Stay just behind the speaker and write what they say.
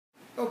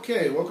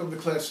Okay, welcome to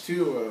class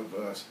 2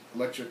 of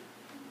electric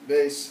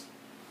bass.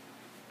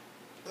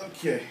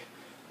 Okay,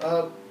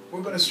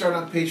 we're going to start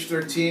on page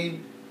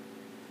 13,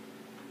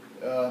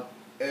 and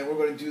we're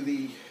going to do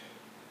the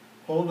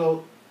whole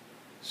note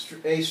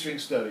A string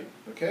study.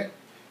 Okay,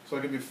 so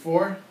I'll give you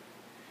 4.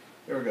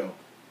 Here we go.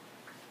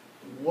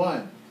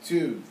 1,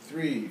 2,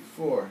 3,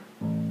 4.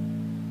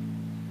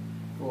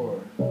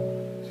 4.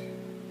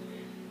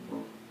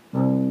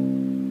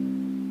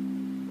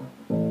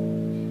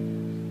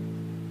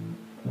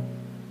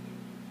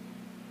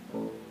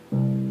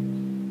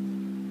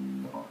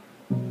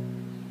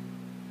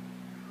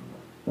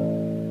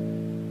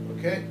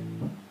 Okay,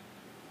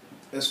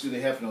 let's do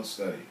the half note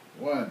study.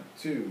 1,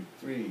 2,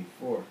 3,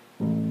 4.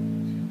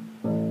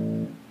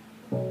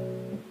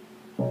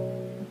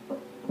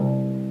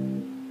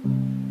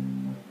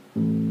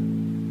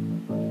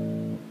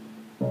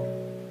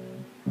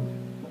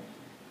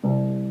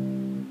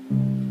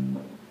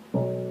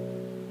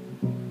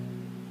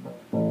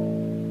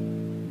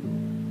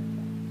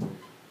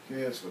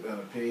 Okay, let's go down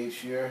a page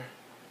here.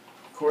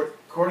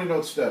 Chord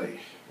note study.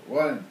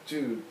 1,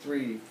 2,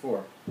 3,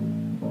 4.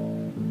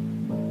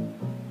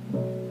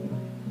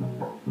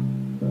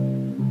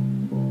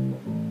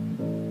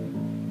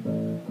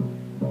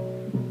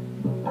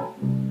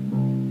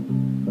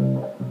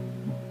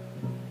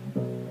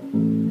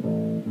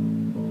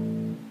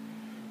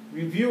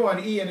 Review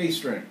on E and A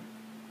string.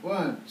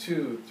 1,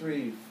 2,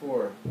 3,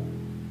 4.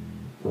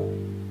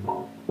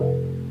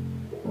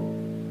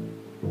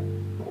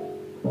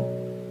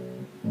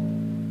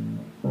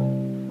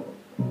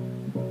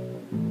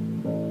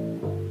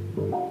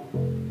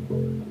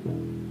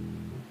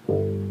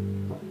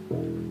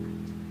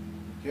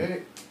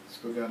 Okay, let's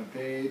go down a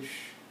page.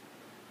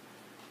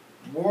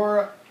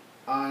 More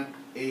on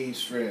A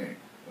string.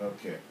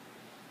 Okay,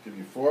 give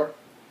you 4.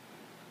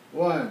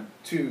 1,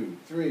 2,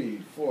 3,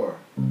 4.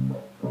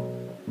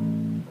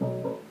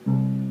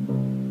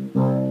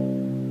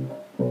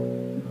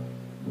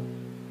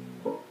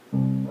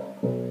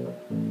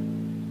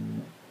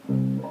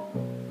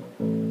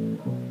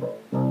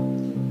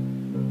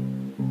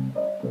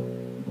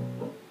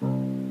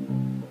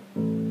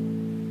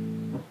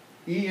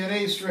 E and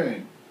A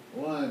string.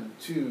 1,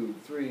 2,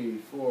 3,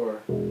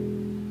 4.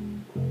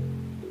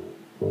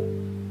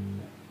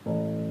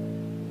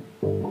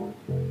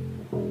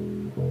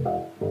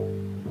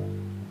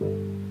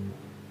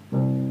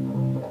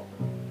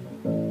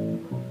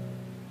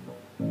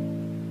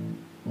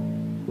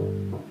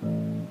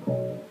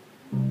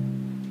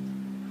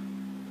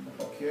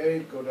 Okay,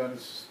 go down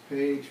this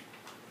page.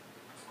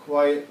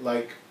 Quiet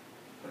like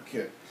a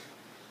kid.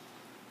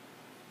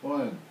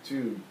 1,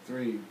 2,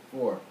 3,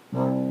 4.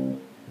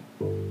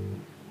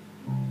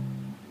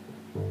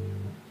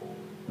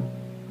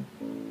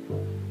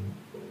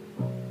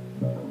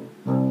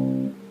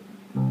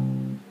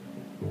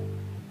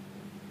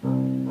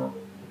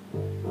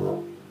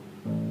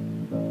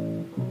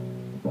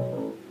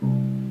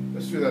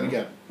 Let's do that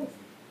again.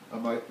 I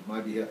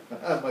might be here.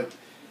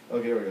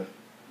 Okay, here we go.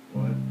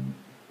 1.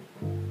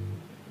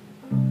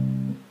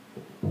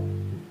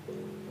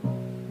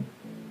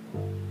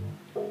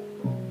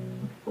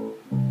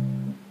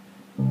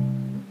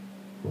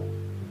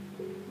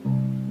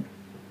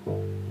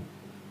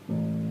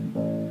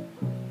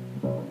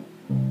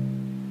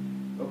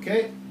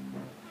 Okay,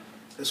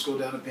 let's go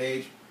down the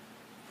page.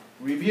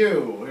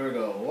 Review. Here we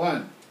go.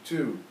 1,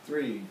 2,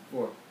 3,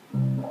 4.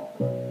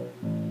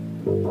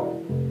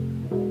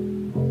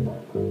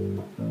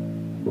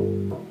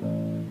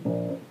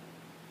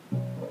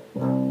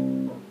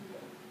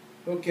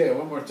 Okay,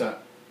 one more time.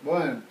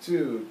 1,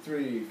 2,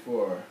 3,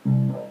 4.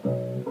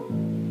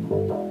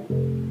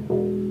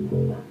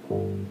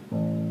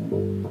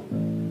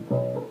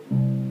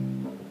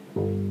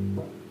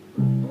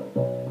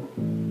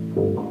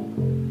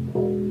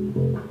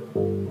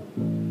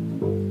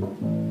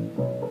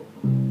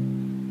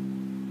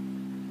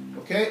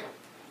 Okay.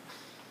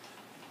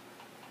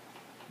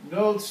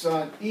 Notes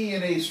on E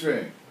and A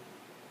string.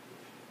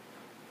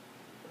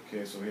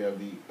 Okay, so we have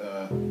the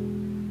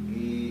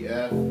E,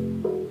 F,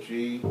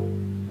 G,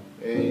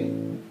 A,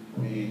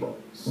 B,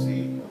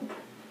 C.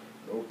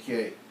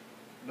 Okay.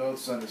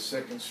 Notes on the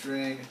second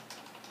string.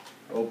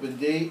 Open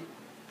D,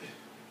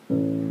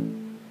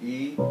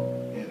 E,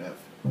 and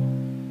F.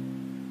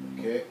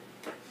 Okay.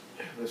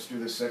 Let's do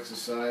this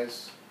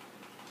exercise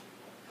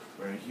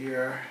right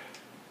here.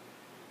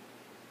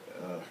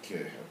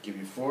 Okay, I'll give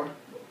you 4.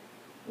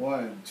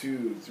 1,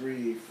 2,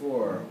 3,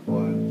 4.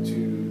 1,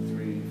 2,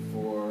 3,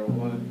 4.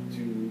 1,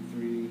 2,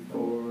 3,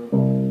 4.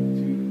 1,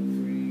 2,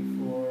 3,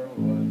 4.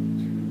 1,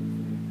 2,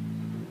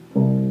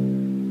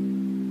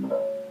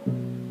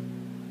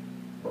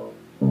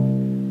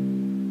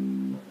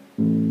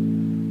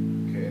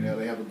 3. Okay, now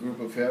they have a group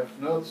of half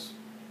notes.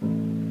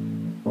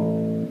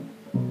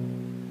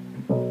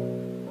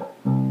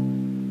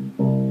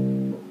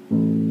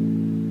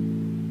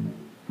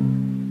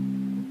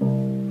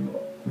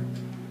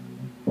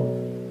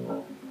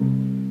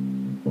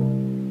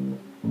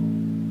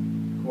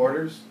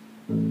 Quarters.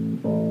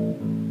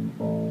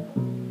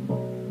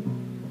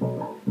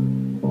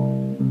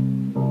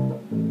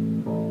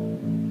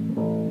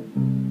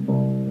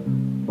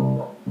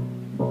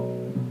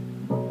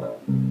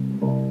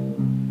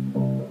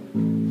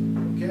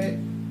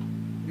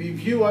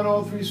 2 on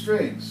all 3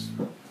 strings.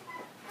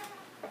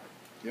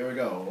 Here we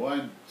go.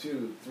 1,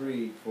 2,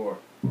 3, 4.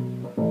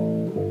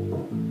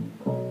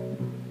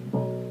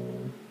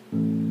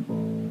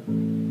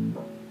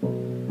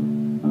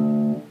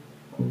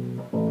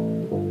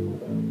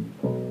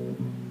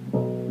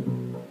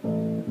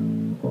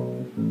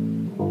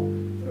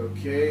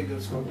 Okay,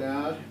 let's go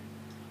down.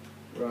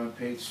 We're on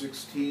page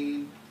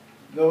 16.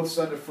 Notes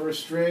on the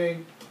first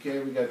string. Okay,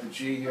 we got the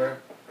G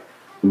here.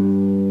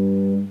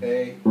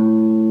 A,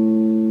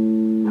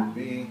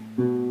 B.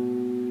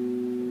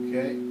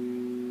 Okay.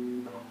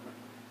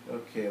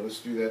 Okay, let's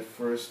do that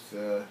first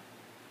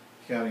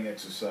counting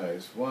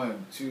exercise.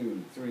 1,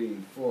 2, 3,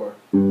 4.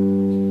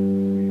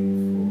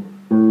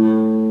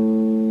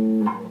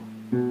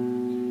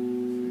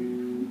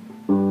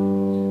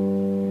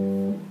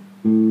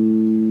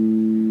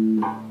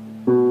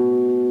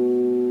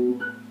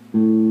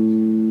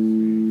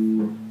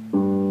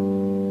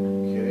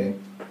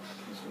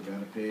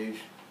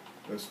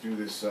 Let's do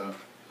this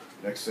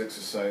next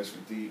exercise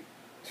with the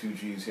 2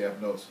 G's half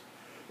notes.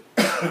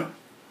 Here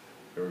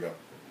we go.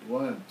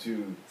 1,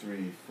 2,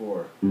 3,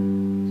 4.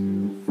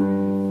 2, 3,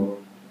 4.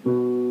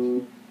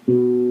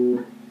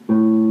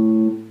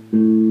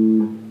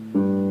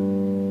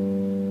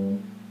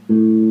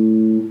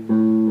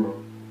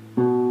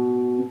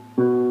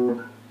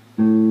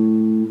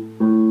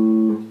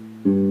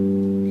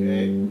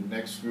 Okay,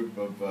 next group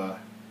of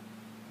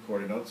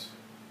chord notes.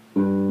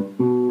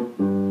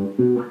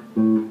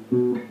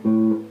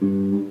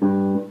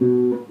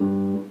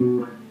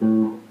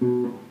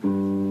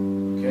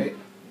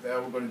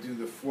 We're going to do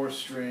the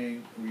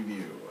 4-string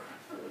review.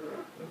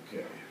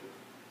 Okay.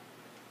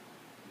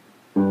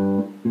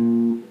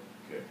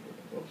 Okay.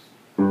 Oops.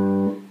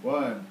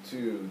 1,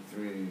 2,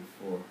 3,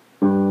 4.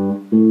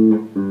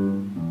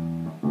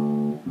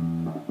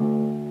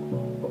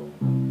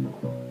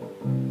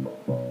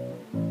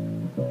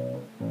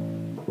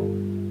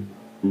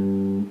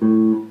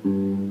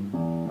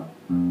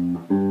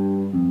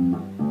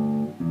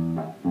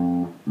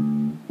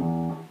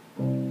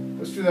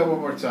 Let's do that one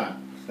more time.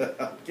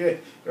 Okay,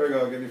 here we go.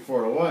 I'll give you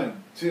 4.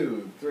 1,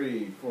 2,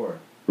 3, 4.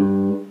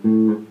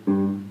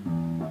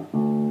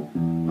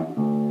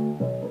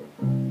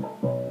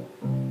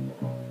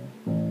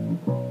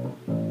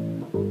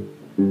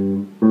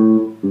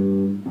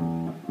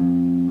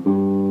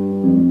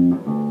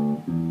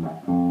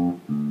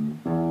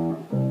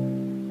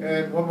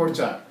 And one more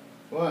time.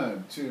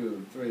 1,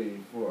 2, 3,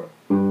 4.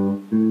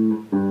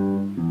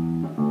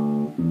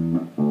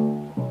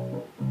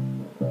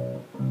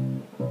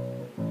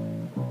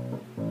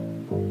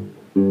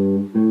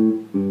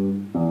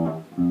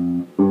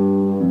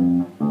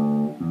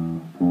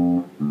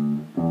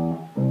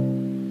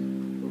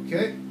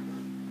 Okay.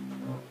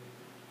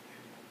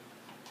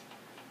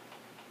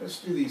 Let's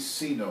do the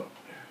C note.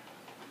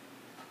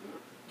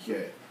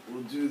 Okay,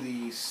 we'll do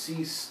the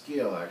C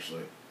scale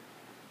actually.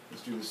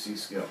 Let's do the C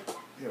scale.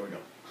 Here we go.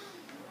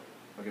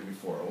 I'll give you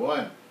 4.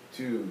 1,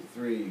 2,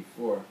 3,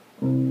 4.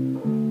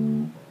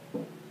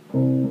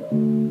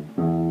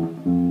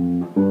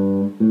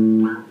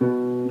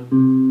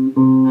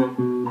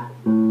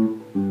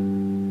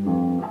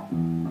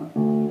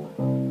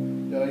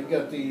 Now you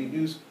got the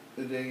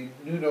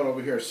new note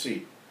over here,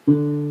 C.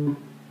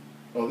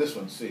 Oh, this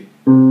one, C.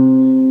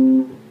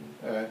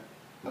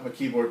 I'm a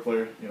keyboard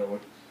player, you know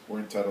what? We're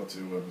entitled to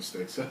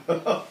mistakes.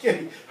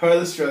 Okay, all right,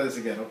 let's try this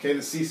again. Okay,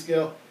 the C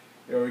scale.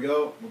 Here we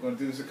go. We're going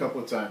to do this a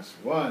couple of times.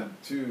 1,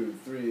 2,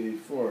 3,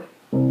 4.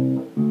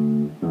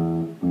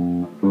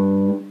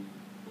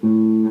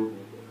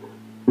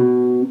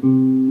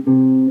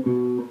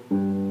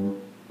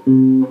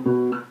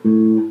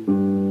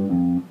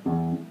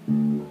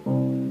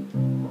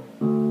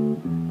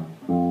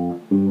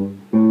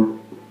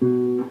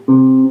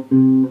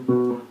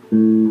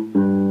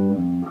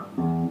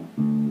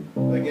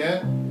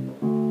 Again.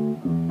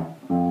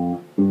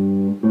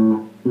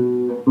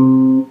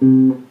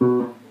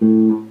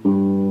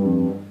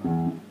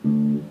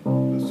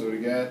 Let's do it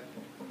again.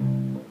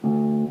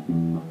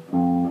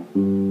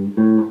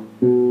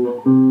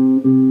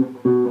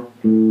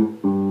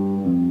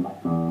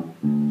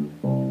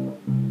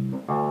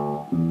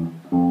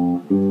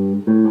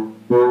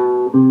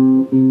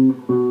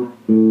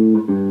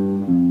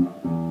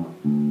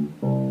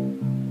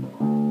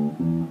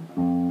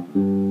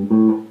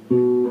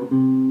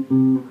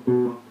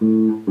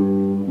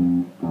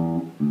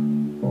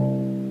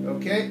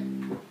 Okay.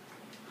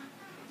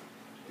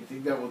 I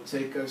think that will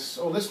take us.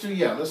 Oh, let's do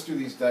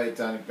these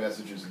diatonic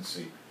passages in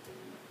C.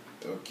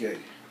 Okay,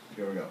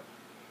 here we go.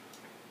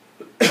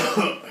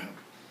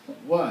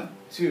 1,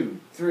 2,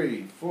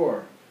 3,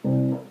 4.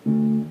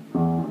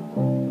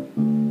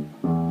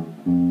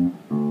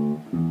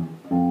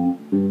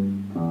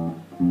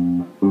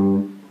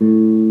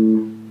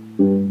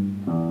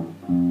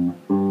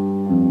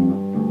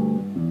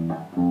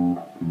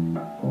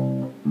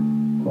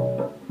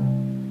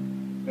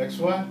 Next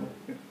one,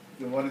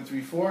 the 1 and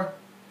 3, 4.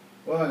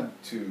 1,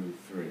 2,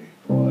 3.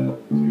 1,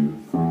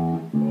 2, 3.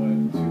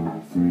 1,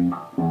 2, 3.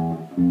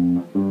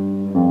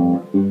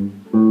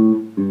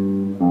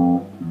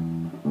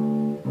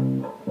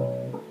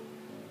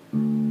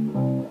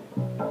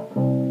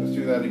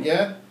 that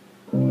again.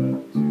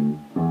 1, 2.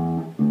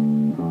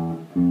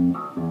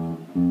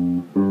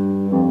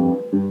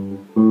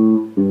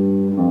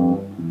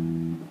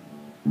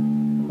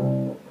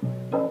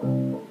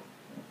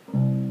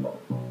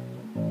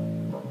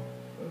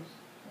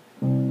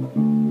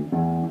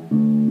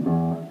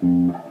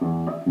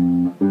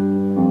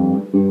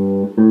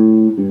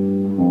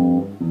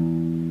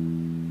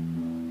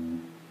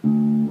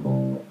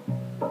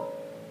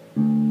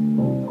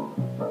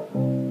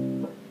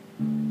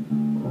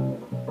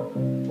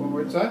 One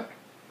more time.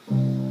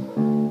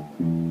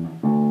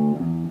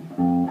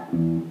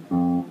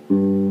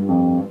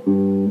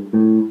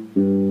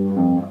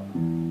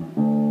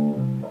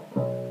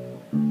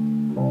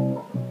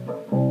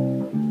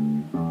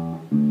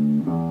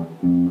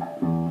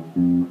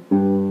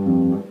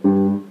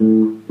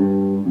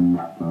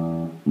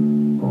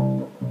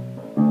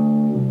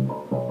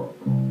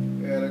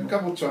 And a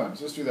couple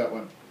times. Let's do that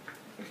one.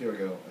 Here we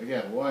go.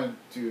 Again, 1,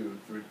 2,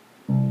 3.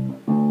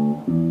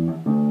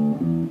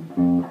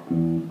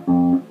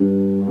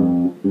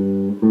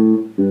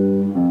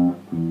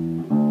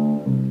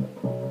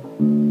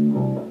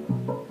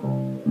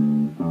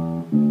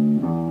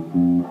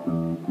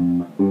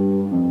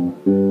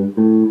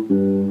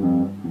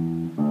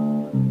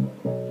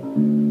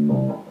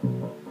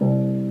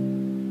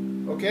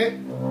 Okay?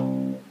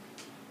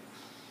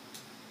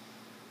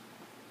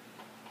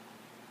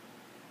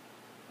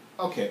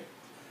 Okay.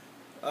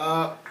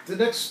 The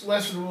next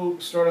lesson will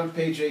start on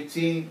page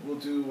 18. We'll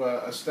do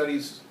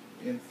studies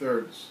in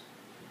thirds,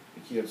 the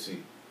key of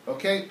C.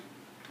 Okay?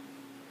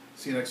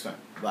 See you next time.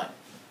 Bye.